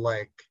people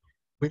like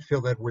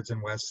Whitfield, Edwards,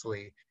 and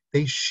Wesley,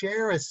 they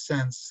share a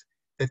sense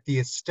that the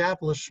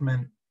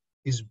establishment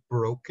is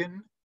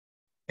broken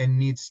and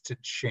needs to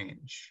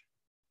change.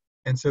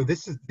 And so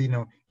this is,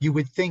 you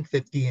would think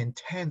that the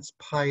intense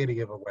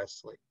piety of a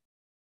Wesley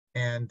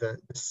and the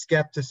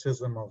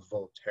skepticism of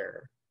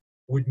Voltaire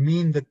would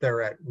mean that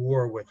they're at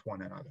war with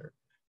one another.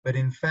 But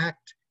in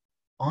fact,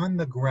 on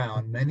the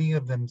ground, many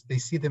of them, they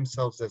see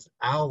themselves as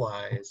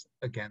allies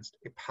against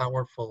a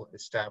powerful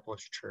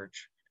established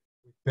church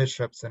with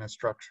bishops and a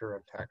structure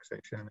of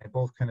taxation. And they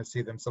both kind of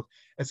see themselves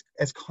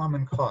as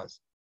common cause.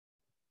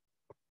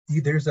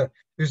 There's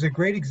a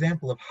great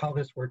example of how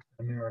this works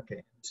in America,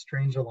 a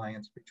strange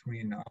alliance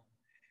between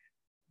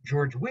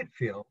George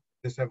Whitfield,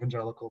 this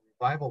evangelical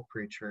revival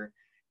preacher,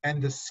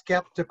 and the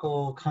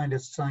skeptical, kind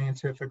of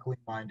scientifically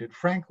minded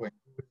Franklin,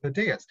 who was a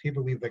deist. He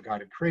believed that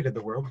God had created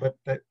the world, but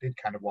that it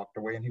kind of walked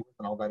away and he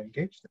wasn't all that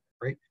engaged in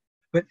it, right?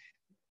 But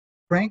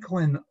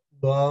Franklin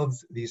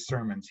loves these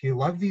sermons. He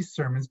loved these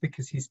sermons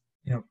because he's,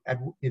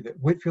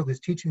 Whitfield is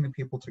teaching the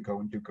people to go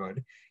and do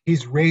good.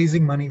 He's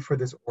raising money for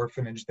this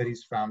orphanage that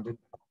he's founded,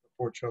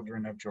 for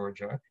children of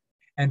Georgia.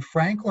 And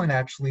Franklin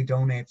actually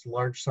donates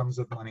large sums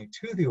of money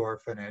to the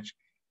orphanage.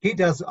 He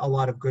does a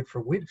lot of good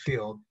for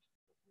Whitfield.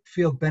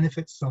 Whitfield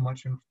benefits so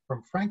much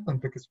from Franklin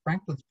because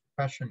Franklin's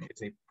profession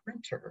is a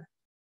printer.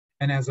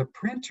 And as a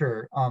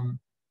printer,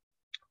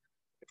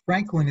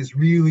 Franklin is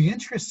really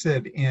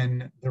interested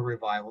in the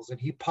revivals,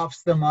 and he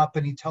puffs them up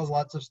and he tells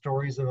lots of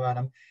stories about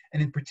them.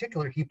 And in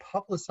particular, he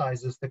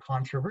publicizes the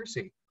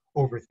controversy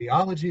over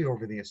theology,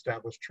 over the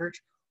established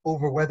church,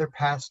 over whether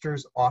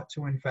pastors ought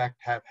to, in fact,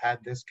 have had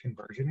this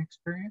conversion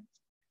experience.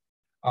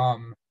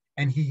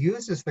 And he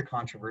uses the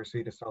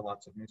controversy to sell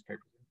lots of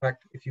newspapers. In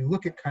fact, if you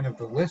look at kind of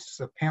the lists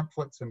of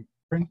pamphlets and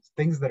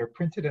things that are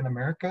printed in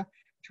America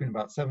between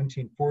about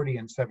 1740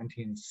 and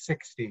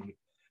 1760,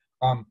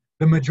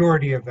 the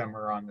majority of them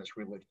are on this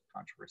religious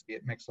controversy.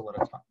 It makes a lot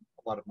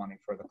of money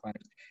for the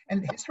planners.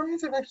 And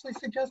historians have actually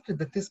suggested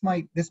that this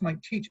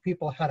might teach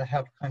people how to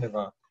have kind of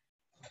a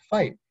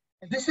fight.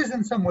 And this is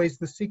in some ways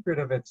the secret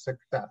of its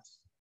success.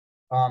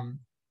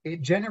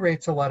 It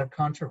generates a lot of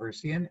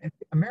controversy, and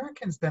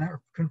Americans then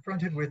are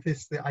confronted with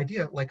the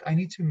idea, like, I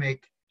need to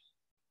make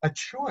a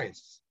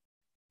choice.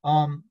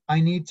 I'm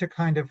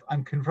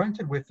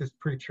confronted with this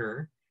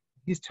preacher.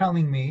 He's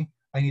telling me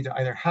I need to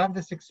either have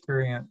this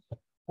experience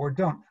or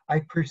don't. I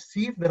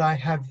perceive that I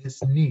have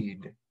this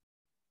need.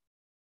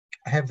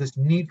 I have this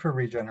need for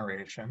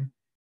regeneration.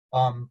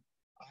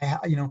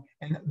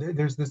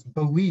 There's this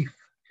belief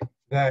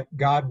that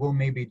God will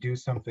maybe do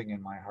something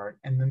in my heart,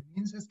 and the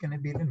means is going to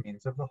be the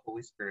means of the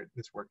Holy Spirit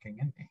that's working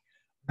in me.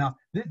 Now,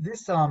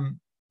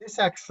 this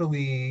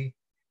actually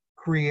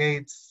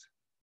creates,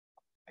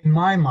 in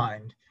my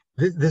mind,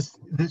 this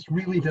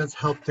really does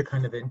help to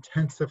kind of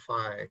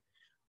intensify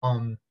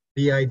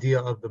the idea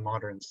of the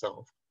modern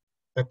self.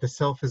 That the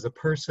self is a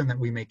person, that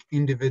we make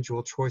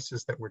individual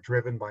choices that we're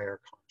driven by our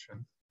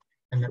conscience,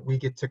 and that we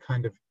get to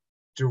kind of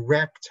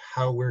direct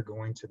how we're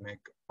going to make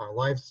our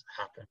lives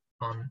happen.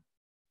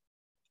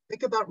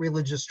 Think about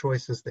religious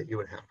choices that you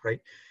would have, right?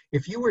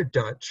 If you were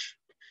Dutch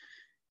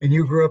and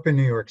you grew up in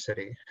New York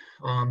City,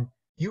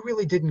 you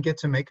really didn't get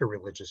to make a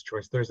religious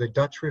choice. There's a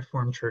Dutch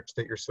Reformed church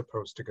that you're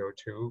supposed to go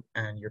to,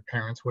 and your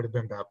parents would have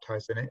been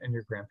baptized in it, and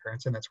your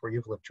grandparents, and that's where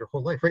you've lived your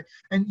whole life, right?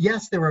 And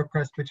yes, there are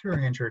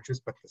Presbyterian churches,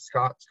 but the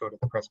Scots go to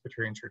the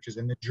Presbyterian churches,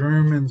 and the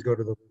Germans go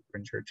to the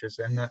Lutheran churches,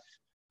 and the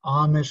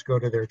Amish go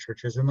to their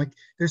churches. And like,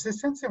 there's a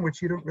sense in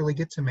which you don't really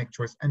get to make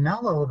choice. And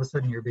now all of a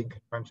sudden you're being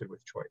confronted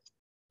with choice.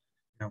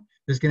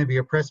 There's going to be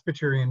a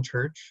Presbyterian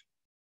church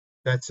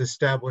that's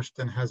established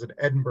and has an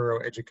Edinburgh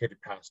educated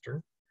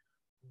pastor,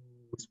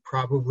 who's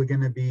probably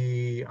going to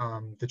be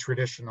the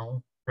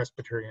traditional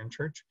Presbyterian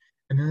church.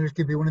 And then there's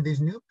going to be one of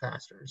these new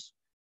pastors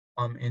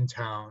in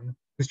town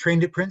who's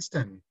trained at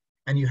Princeton.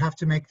 And you have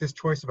to make this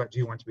choice about, do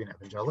you want to be an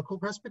evangelical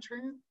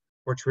Presbyterian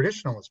or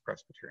traditionalist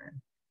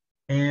Presbyterian?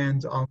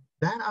 And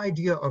that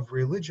idea of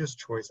religious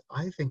choice,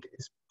 I think,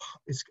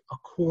 is a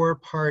core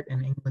part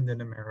in England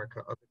and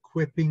America of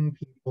equipping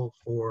people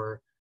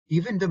for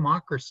even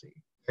democracy,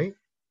 right?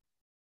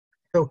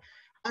 So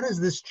how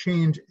does this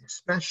change,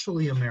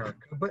 especially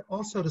America, but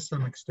also to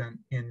some extent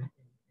in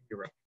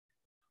Europe?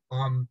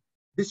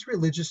 This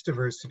religious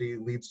diversity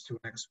leads to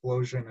an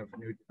explosion of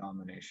new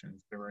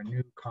denominations. There are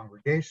new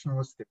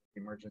Congregationalists, the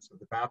emergence of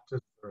the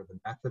Baptists, there are the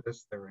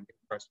Methodists, there are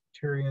new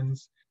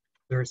Presbyterians.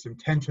 There are some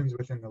tensions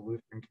within the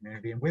Lutheran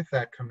community, and with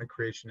that come the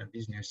creation of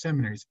these new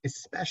seminaries,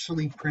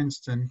 especially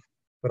Princeton,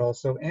 but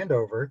also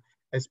Andover,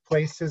 as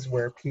places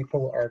where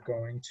people are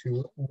going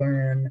to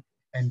learn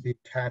and be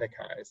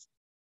catechized.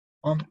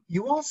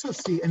 You also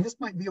see, and this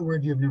might be a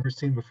word you've never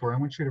seen before, I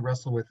want you to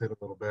wrestle with it a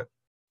little bit,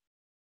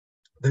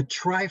 the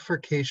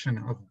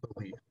trifurcation of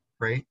belief,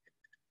 right?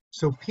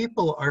 So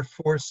people are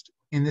forced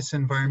in this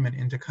environment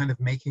into kind of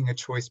making a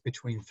choice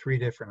between three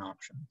different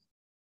options.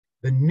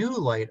 The new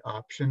light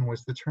option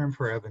was the term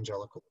for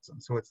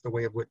evangelicalism. So it's the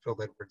way of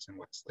Whitfield, Edwards, and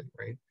Wesley,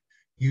 right?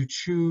 You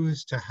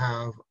choose to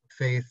have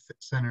faith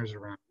that centers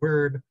around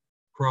word,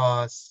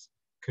 cross,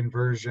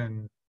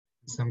 conversion,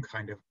 some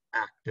kind of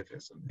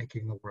activism,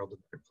 making the world a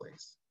better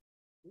place.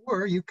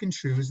 Or you can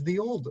choose the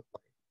old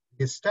light,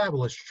 the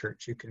established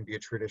church. You can be a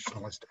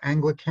traditionalist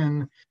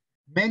Anglican.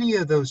 Many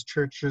of those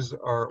churches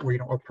are,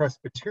 or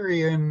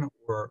Presbyterian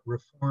or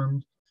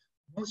Reformed.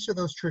 Most of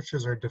those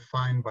churches are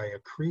defined by a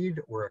creed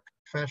or a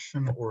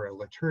confession or a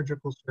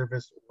liturgical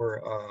service or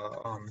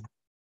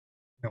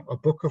a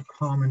book of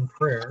common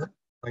prayer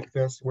like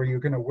this, where you're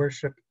going to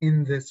worship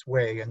in this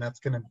way, and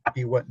that's going to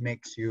be what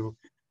makes you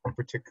a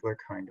particular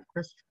kind of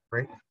Christian,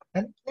 right?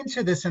 And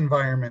into this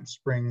environment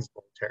springs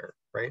Voltaire,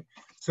 right?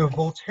 So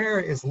Voltaire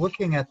is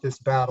looking at this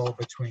battle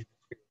between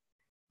the two.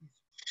 He's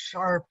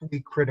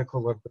sharply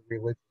critical of the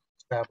religious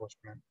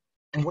establishment.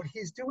 And what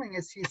he's doing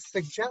is he's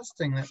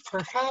suggesting that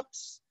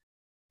perhaps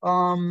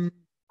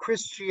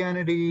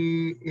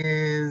Christianity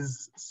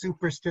is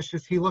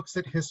superstitious. He looks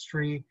at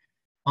history.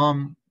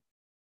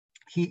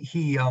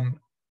 He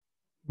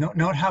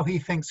note how he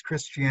thinks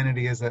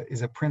Christianity is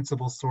a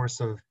principal source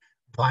of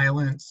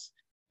violence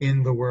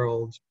in the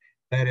world,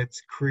 that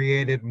it's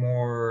created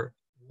more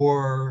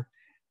war,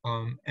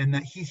 and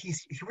that he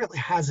really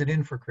has it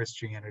in for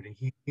Christianity.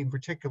 He in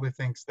particular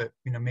thinks that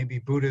maybe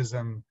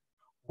Buddhism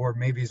or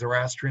maybe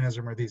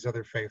Zoroastrianism or these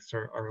other faiths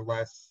are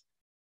less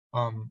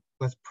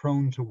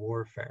prone to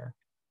warfare.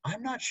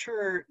 I'm not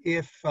sure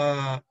if,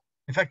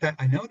 in fact,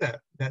 I know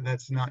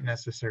that's not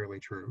necessarily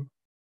true.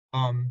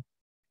 Um,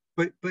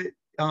 but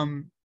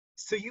um,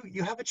 so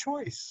you have a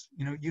choice.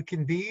 You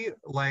can be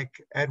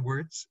like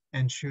Edwards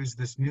and choose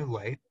this new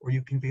light, or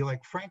you can be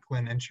like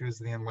Franklin and choose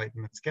the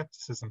Enlightenment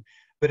skepticism.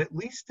 But at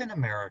least in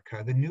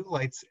America, the New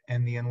Lights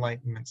and the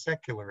Enlightenment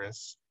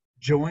secularists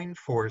joined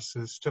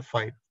forces to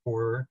fight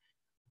for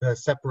the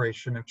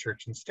separation of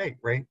church and state,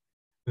 right?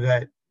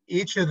 That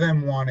each of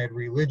them wanted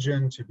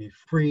religion to be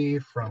free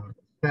from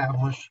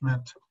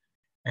establishment,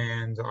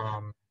 and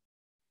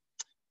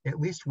at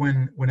least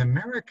when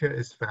America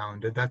is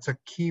founded, that's a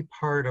key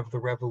part of the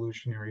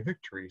revolutionary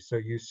victory. So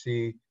you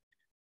see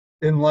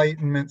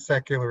Enlightenment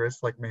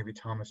secularists like maybe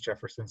Thomas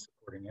Jefferson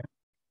supporting it,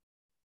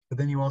 but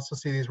then you also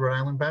see these Rhode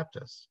Island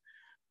Baptists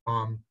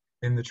um,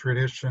 in the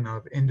tradition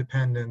of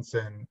independence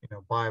and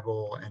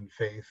Bible and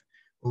faith,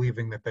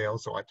 believing that they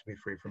also ought to be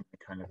free from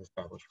any kind of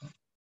establishment.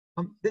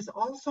 This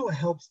also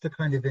helps to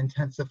kind of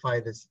intensify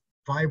this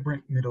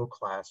vibrant middle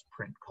class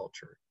print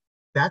culture.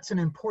 That's an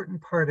important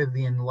part of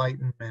the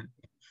Enlightenment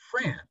in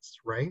France,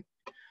 right?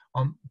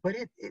 But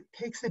it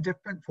takes a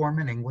different form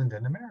in England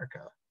and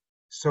America.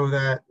 So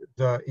that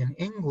in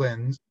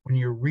England, when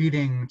you're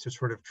reading to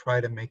sort of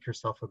try to make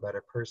yourself a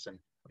better person,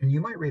 and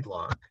you might read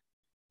Locke,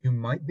 you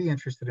might be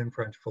interested in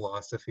French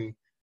philosophy,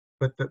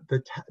 but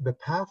the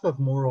path of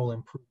moral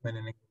improvement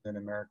in England and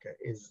America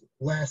is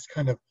less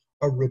kind of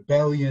a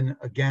rebellion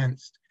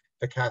against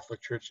the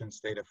Catholic Church and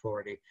state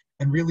authority,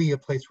 and really a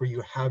place where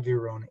you have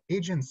your own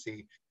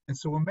agency. And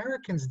so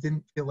Americans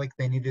didn't feel like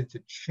they needed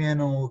to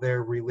channel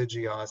their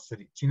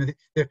religiosity.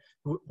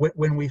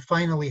 When we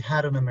finally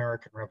had an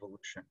American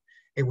Revolution,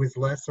 it was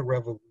less a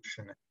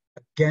revolution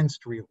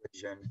against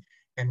religion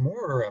and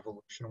more a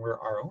revolution where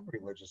our own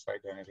religious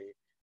identity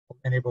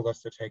enabled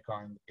us to take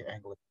on the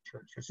Anglican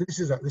Church. So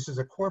this is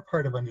a core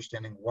part of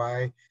understanding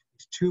why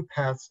these two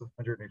paths of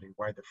modernity,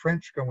 why the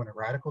French go in a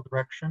radical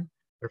direction,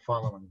 they're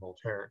following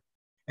Voltaire.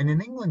 And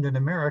in England and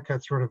America,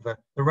 it's sort of the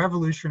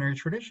revolutionary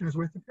tradition is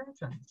with the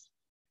Puritans.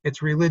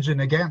 It's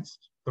religion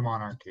against the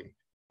monarchy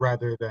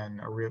rather than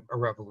a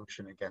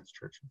revolution against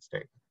church and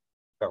state.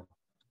 So,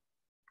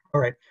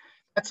 all right,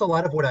 that's a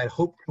lot of what I'd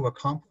hoped to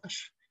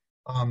accomplish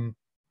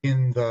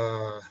in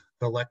the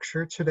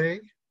lecture today.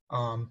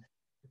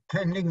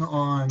 Depending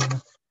on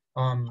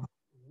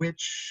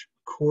which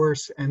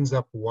course ends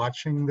up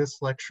watching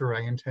this lecture,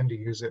 I intend to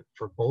use it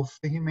for both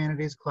the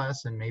humanities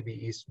class and maybe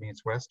East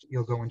meets West.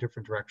 You'll go in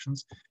different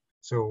directions.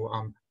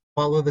 So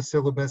follow the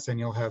syllabus and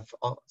you'll have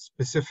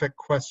specific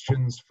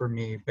questions for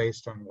me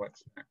based on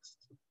what's next.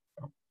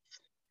 So,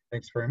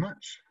 thanks very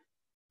much.